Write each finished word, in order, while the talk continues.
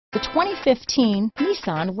The 2015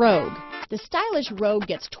 Nissan Rogue. The stylish Rogue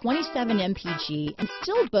gets 27 mpg and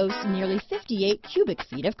still boasts nearly 58 cubic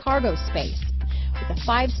feet of cargo space. With a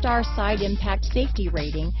 5-star side impact safety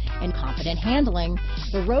rating and confident handling,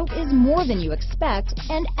 the Rogue is more than you expect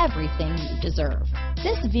and everything you deserve.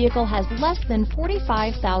 This vehicle has less than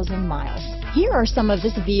 45,000 miles. Here are some of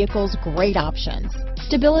this vehicle's great options: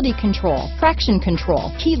 stability control, traction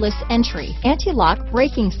control, keyless entry, anti-lock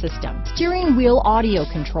braking system, steering wheel audio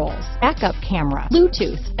controls, backup camera,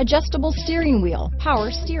 Bluetooth, adjustable steering wheel,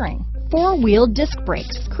 power steering, 4-wheel disc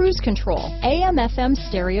brakes, cruise control, AM/FM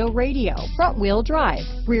stereo radio, front-wheel drive,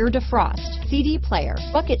 rear defrost, CD player,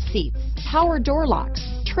 bucket seats, power door locks,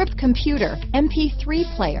 trip computer, MP3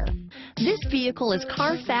 player. This vehicle is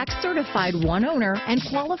Carfax certified one owner and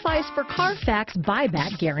qualifies for Carfax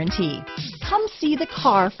buyback guarantee. Come see the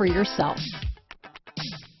car for yourself.